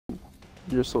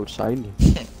You're so shiny.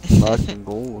 Black and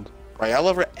gold. Are y'all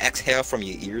ever exhale from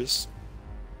your ears?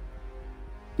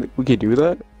 We can do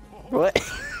that? What?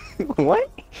 What?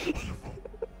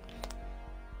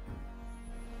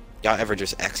 Y'all ever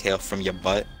just exhale from your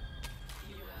butt?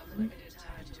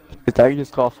 Is that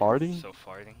just called farting? So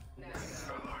farting.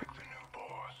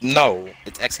 No,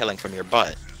 it's exhaling from your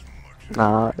butt.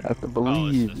 Nah, I have to it's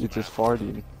believe just it's just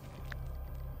farting.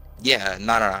 Yeah,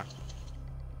 no.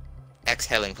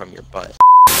 Exhaling from your butt.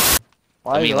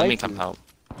 Why Let me come help.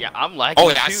 Yeah, I'm lagging Oh,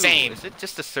 yeah, too. same. Is it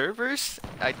just the servers?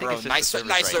 I think Bro, it's just nice- the servers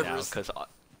nice right servers. now, because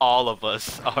all of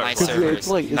us are. Nice Cause lagging. servers. it's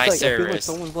like, Nice I feel like servers.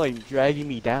 someone's like dragging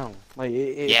me down. Like,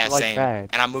 it's Yeah, like same. bad.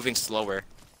 And I'm moving slower.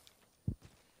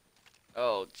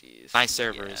 Oh jeez. Nice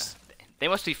servers. Yeah. They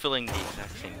must be feeling the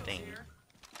exact same thing.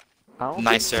 I don't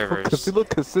Nice think so, servers. 'cause they look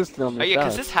consistent on Oh the yeah,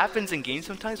 because shots. this happens in games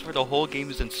sometimes where the whole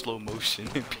game is in slow motion.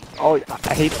 Oh,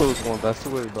 I hate those ones. I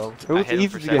swear, bro. It was hate 'em easy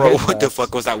for to seconds. get Bro, what the headshots.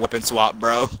 fuck was that weapon swap,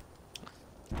 bro?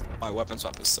 My weapon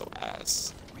swap is so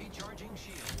ass.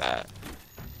 That.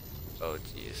 Oh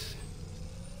jeez.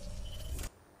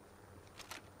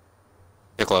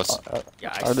 You're close.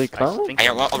 Yeah, Are they I coming? think Hey,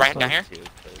 I'm well, right down here? too,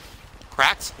 'cause-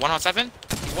 Cracked. 1 on 7.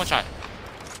 He's one shot.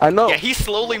 I know. Yeah, he's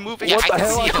slowly moving. Yeah, What I the can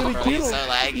hell? see I him, couldn't bro. get He's him. so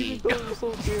laggy. Even though it was so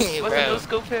good. I'm about to Bro. no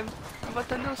scope him. I'm about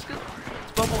to no scope.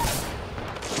 It's bubble.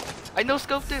 I no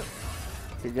scoped him.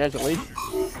 Congratulations.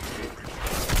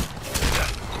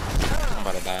 I'm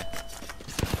about to die.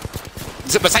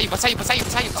 Beside you.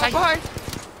 Oh, behind.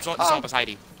 Someone beside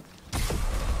you.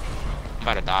 I'm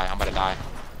about to die.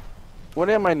 What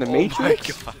am I in the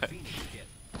Matrix? Oh my god.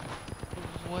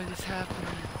 What is happening?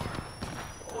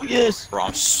 Oh yes. Bro,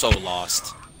 I'm so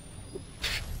lost.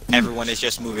 Everyone is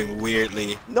just moving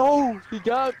weirdly. No, he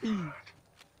got me.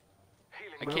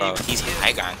 I Bro, can't he's even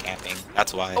high ground camping.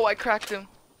 That's why. Oh, I cracked him.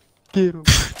 Get him.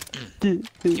 Get him.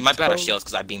 He might be out of shields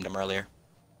because I beamed him earlier.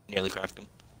 Nearly cracked him.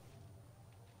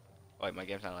 Wait, my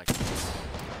game's not like.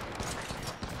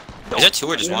 Is it 2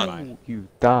 or just 1? No, you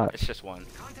died. It's just one.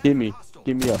 Give me up.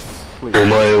 Please. お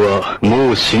前は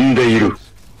もう死んでいる。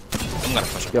 I'm gonna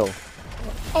push him. Yo,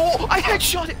 Oh, I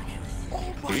headshot it. Oh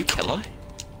Did my you kill him?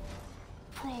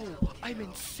 bro, I'm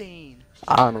insane.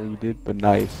 I don't know what you did, but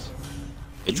nice.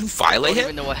 Did you I violate don't even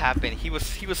him? know what happened. He was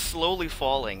slowly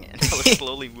falling, and I was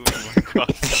slowly moving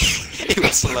across. He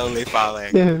was slowly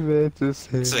falling. Yeah, man,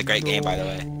 just This is a great game, by the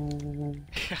way.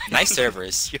 Nice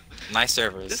servers. Nice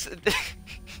servers.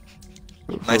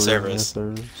 Nice servers.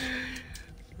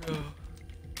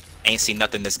 Ain't seen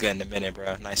nothing this good in a minute,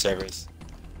 bro. Nice servers.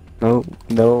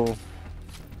 No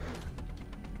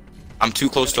I'm too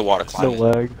close to water climate.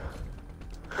 lag.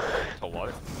 To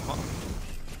what?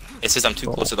 It says I'm too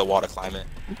close to the water climate.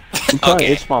 I'm trying to Okay.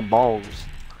 itch my balls.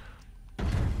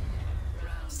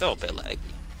 Still a bit laggy.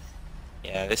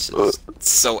 Yeah, this is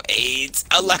so AIDS.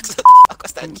 Alexa, fuck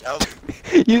was that jump?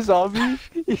 You saw me?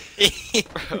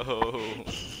 Bro.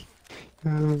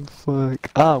 Oh, fuck.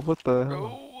 Ah, what the hell?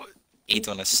 Bro. AIDS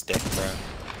on a stick, bro.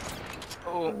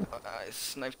 Oh, I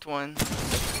sniped one.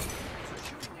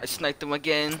 I sniped him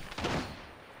again.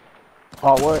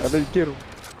 Oh, what? I didn't get him.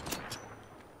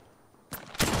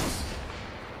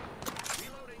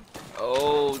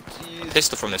 Oh, jeez.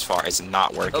 Pistol from this far is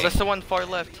not working. Oh, that's the one far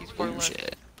left. He's far Oh, left.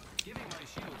 shit.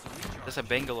 There's a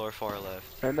Bangalore far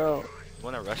left. I know. You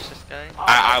wanna rush this guy?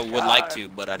 I would like to,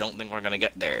 but I don't think we're gonna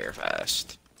get there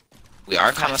fast. We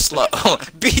are kind of slow.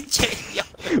 BJ, yo.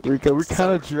 We're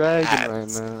kind of dragging right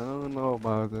ads. now. I don't know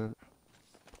about that.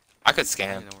 I could I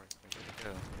scan. don't know where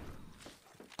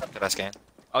to go. Did I scan?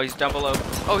 Oh, he's down below.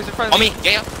 Oh, he's in front Oh, of me. me!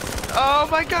 Yeah! Oh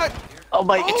my god. Oh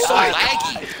my It's so god!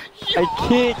 laggy! I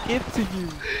can't get to you.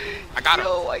 I got him.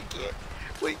 Yo, I can't.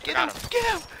 Wait, get him. Got him. Get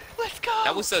him. Let's go.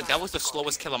 That was the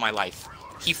slowest kill of my life.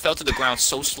 He fell to the ground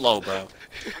so slow, bro.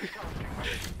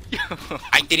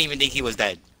 I didn't even think he was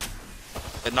dead.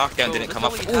 The knockdown didn't come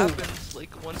up. This Ooh. only happens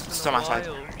like once It's in a on my side.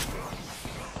 while.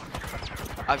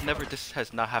 I've never. This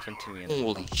has not happened to me.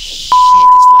 Holy shit!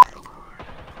 This lag.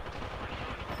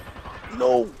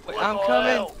 No. Wait, I'm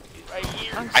coming.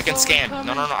 I can scan.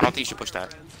 No, I don't think you should push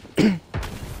that.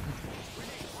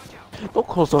 Don't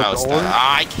close the No, it's door. not.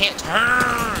 Ah, I can't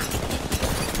turn.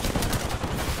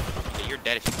 Okay, you're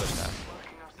dead if you push that.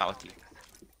 Not with you.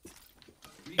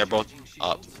 They're both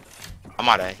up. I'm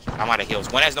out of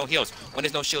heals. One has no heals. One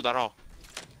has no shield at all.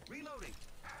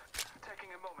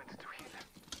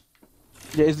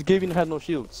 Yeah, it's Gavian had no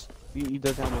shields. He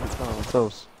doesn't have no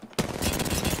themselves.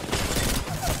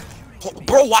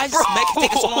 Bro, why is this mech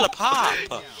taking so long to pop?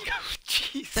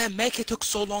 Jeez. That mech took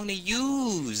so long to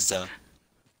use. What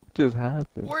just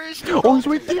happened? Where is the Oh, he's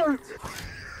right there!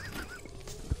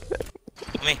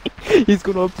 Me. He's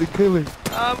going up to kill him.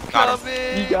 I'm Got him.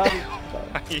 coming. You got him.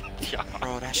 Yeah.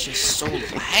 Bro, that shit's so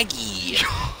laggy.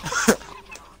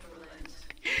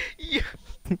 Yeah.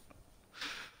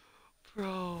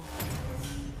 Bro.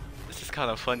 This is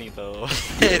kind of funny though.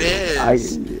 It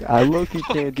is. I low-key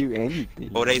can't do anything.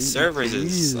 Well, they It servers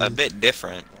is a is. bit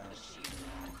different.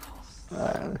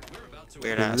 Uh,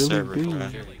 Weird They ass really servers, do. bro.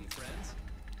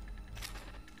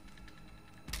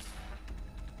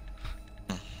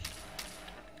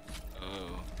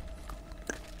 Oh.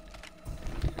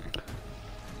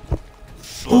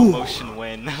 Slow motion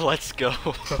win. Let's go.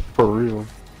 for real.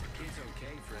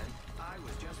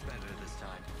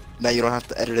 Now you don't have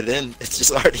to edit it in. It's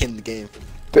just already in the game.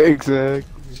 Exactly.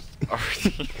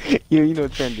 Already. You know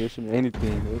transition or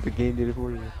anything. The game did it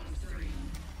for you.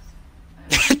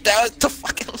 That was the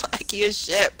fucking laggiest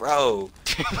shit, bro.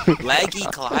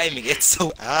 Laggy climbing, it's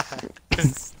so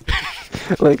ass.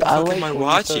 Like I fuck like am I when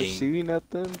you start watching? shooting at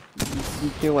them.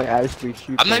 You can like actually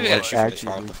shoot. I'm not them, even gonna like, shoot from this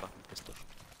far with accurately. the fucking pistol.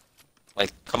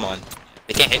 Like, come on.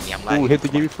 They can't hit me, I'm Ooh, lagging. hit the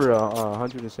game for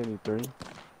 173.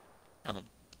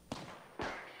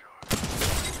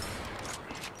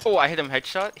 Oh, I hit him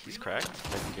headshot. He's cracked.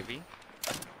 Like Gibby.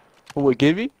 Oh, what,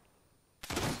 Gibby?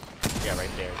 Yeah, right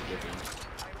there, Gibby.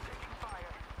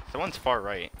 Someone's far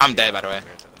right. I'm dead, by the way.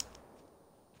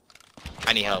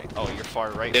 I need help. Oh, you're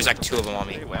far right. There's like 2 of them on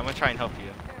me. Wait, I'm gonna try and help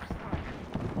you.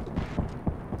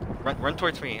 Run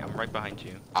towards me. I'm right behind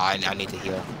you. I need to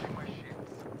heal.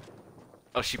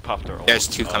 Oh, she popped her ult. There's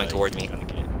 2 coming Oh, towards me. gonna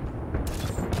get-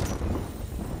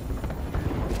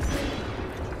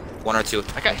 1 or 2.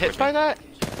 I got hit by that.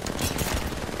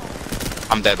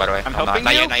 I'm dead, by the way. I'm not, helping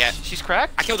not you. yet, not yet. She's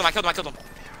cracked. I killed him.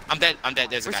 I'm dead.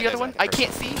 There's a Where's guy. the other there's one? a I person.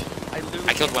 can't see. I literally.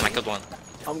 I killed can't one. see.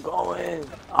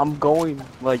 I'm going.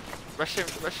 Like, Rush him.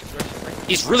 Rush him. Rush him.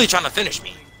 He's really trying to finish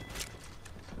me.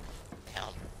 Damn.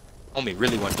 Homie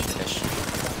really wanted to finish.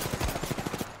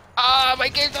 Ah, my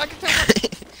game's not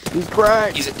contained. he's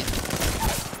cracked.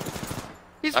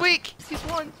 He's weak. He's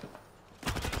one.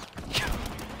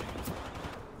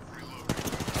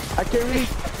 I can't really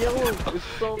kill him. It's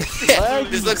so laggy.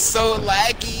 This looks so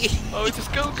laggy. Oh,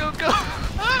 just go. Go, go.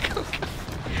 Go, go.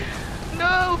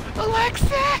 No,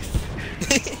 Alexis.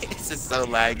 This is so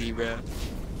laggy, bro.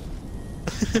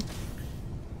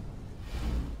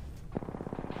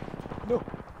 No.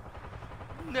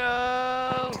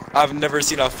 No. I've never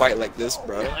seen a fight like this,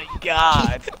 bro. Oh my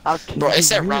God. I can't Bro, it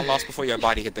said do round it. lost before your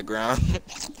body hit the ground.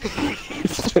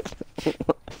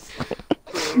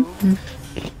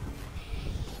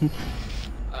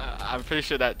 I'm pretty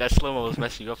sure that slow-mo was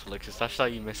messing you up, Alexis. That's how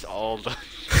you missed all the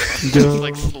Yo.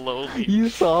 like slowly. You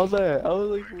saw that? I was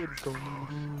like, what's going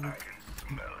on?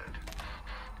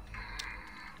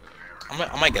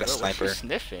 I might get a Bro, what's she sniper.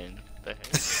 sniffing? The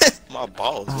heck? My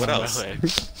balls. What Oh,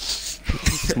 else?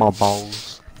 My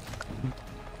balls.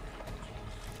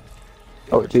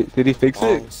 Oh, did he fix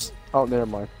it? Balls. Oh, never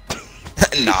mind.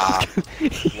 Nah.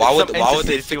 Why would they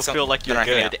still fix feel like you're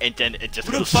something right good, and then it just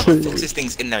here? Who the goes. fuck fixes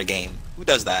things in their game? Who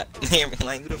does that?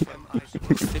 Like,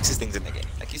 who fixes things in their game?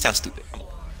 Like, you sound stupid. Come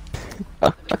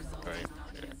on.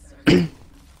 Right.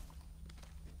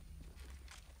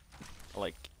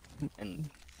 Like, in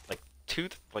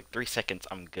like 3 seconds,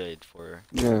 I'm good for.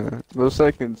 Yeah, those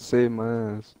seconds save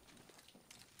my ass.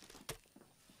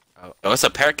 Oh, it's a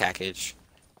pear package.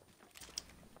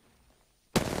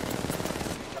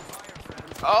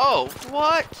 Oh,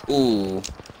 what? Ooh.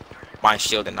 My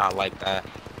shield did not like that.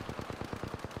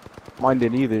 Mine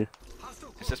didn't either.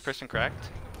 Is this person cracked?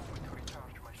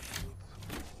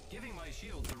 Giving my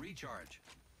shield a recharge.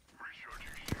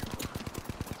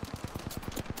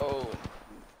 Oh,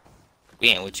 We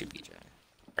ain't with you, BJ.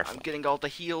 I'm getting all the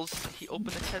heals. He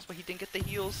opened the chest, but he didn't get the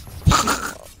heals.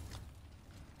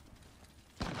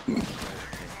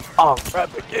 Oh,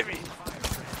 crap, it gave me.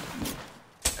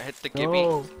 I hit the Gibby.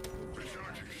 No.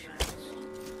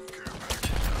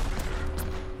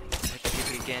 I hit the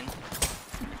Gibby again.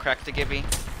 Cracked the Gibby.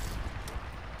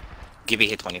 Gibby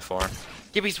hit 24.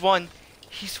 Gibby's one.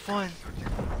 He's one.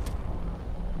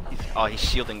 He's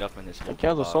shielding up in his. I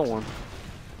killed box. someone.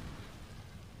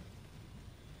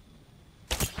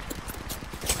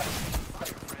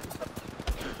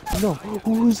 No,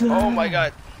 who was that? Oh my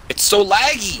God. It's so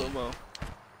laggy! Slow-mo.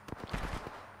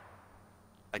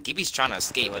 Like, Gibby's trying to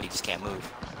escape, but he just can't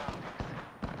move.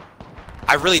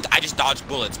 I just dodged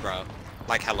bullets, bro.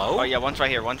 Like, hello? Oh yeah, one's right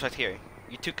here. One's right here.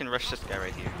 You two can rush this guy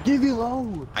right here. Give you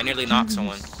low. I nearly knocked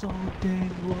someone. So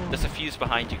dang low. There's a fuse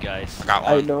behind you guys. I got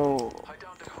I one. know.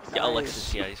 Yeah,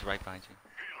 Alexis. Yeah, he's right behind you.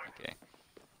 Okay.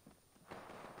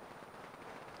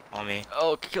 On me.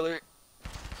 Oh, killer.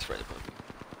 It's right above you.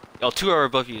 Oh, 2 are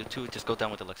above you. 2, just go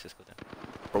down with Alexis. Go down.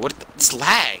 Bro, what? It's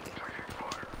lag.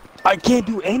 I can't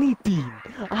do anything.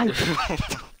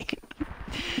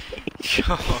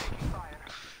 Yo.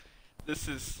 This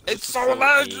is. It's so AIDS.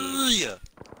 laggy.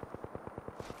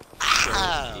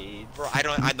 Ah, AIDS. bro, I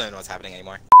don't know what's happening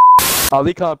anymore. Oh,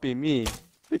 they copy me.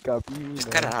 They copy me. Just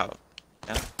man. cut it out.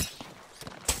 Yeah.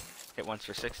 Hit once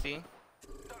for 60.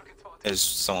 There's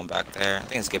someone back there. I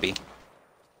think it's Gibby.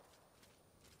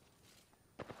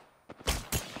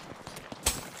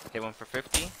 Hit one for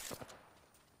 50.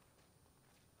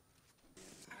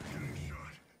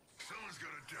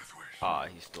 Ah,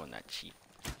 he's doing that cheap.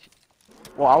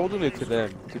 Well, I was doing it to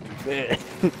them. To be fair.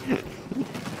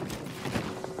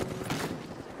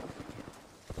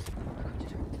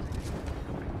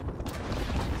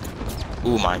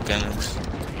 Ooh, my goodness.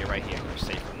 You're right here. You're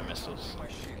safe from the missiles.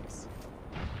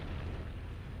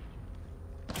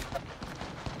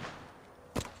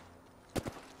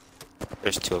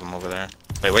 There's two of them over there.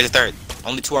 Wait, where's the third?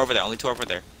 Only two over there. Only two over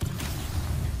there.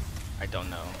 I don't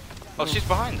know. Oh, she's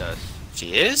behind us.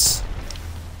 She is?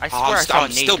 I Oh, swear I'm I saw a I'm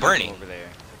nade still coming burning. over there.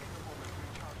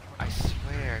 I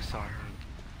swear I saw a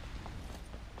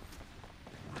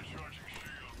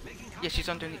nade. Yeah, she's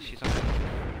underneath. She's underneath.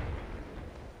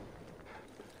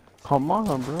 Come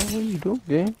on, bro. What are you doing,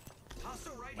 gang?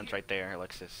 One's right there,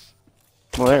 Alexis.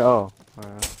 Well, there. Oh.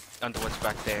 Alright. Under what's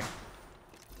back there.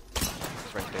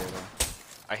 It's right there, though.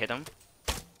 I hit him.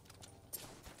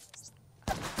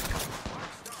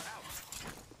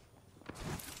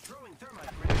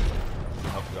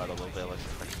 Help you out a little bit, Alexis.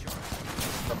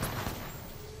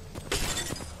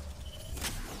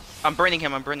 I'm burning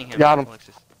him. I'm burning him. Got him.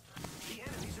 Alexis.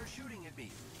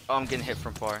 Oh, I'm getting hit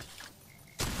from far.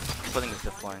 Putting the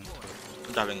zip line.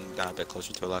 I'm driving down a bit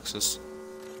closer to Alexis.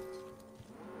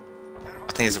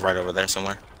 I think he's right over there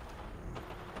somewhere.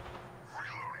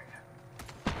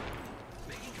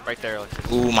 Right there,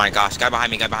 Alexis. Ooh my gosh. Guy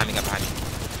behind me, guy behind me, guy behind me.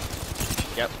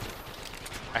 Yep.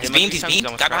 I He's hit him a beamed, few he's times, beamed.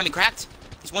 almost Guy behind me cracked.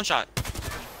 cracked. He's one shot.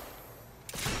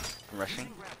 I'm rushing.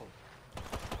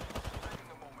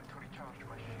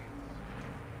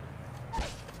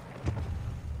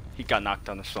 He got knocked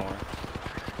on the storm.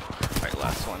 Alright,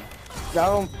 last one.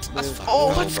 Got him. Let's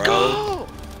Oh, go, let's bro. go!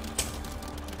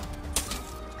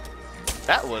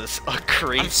 That was a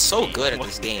crazy. I'm so good at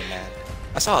this game, man.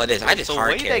 That's all it is. I just the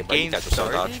hard way carry, that but you game guys are so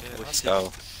started dog. was Let's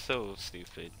go. so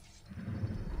stupid.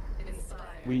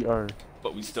 We are.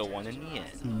 But we still won in the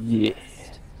end. Yeah.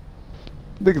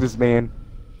 Look at this man.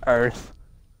 Earth.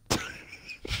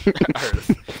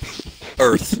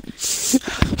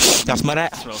 Earth. Y'all smell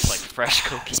that? Smells like fresh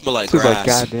cookies. Smell like This is grass. like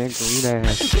goddamn green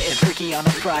ass. Getting freaky on a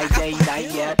Friday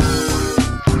night yet.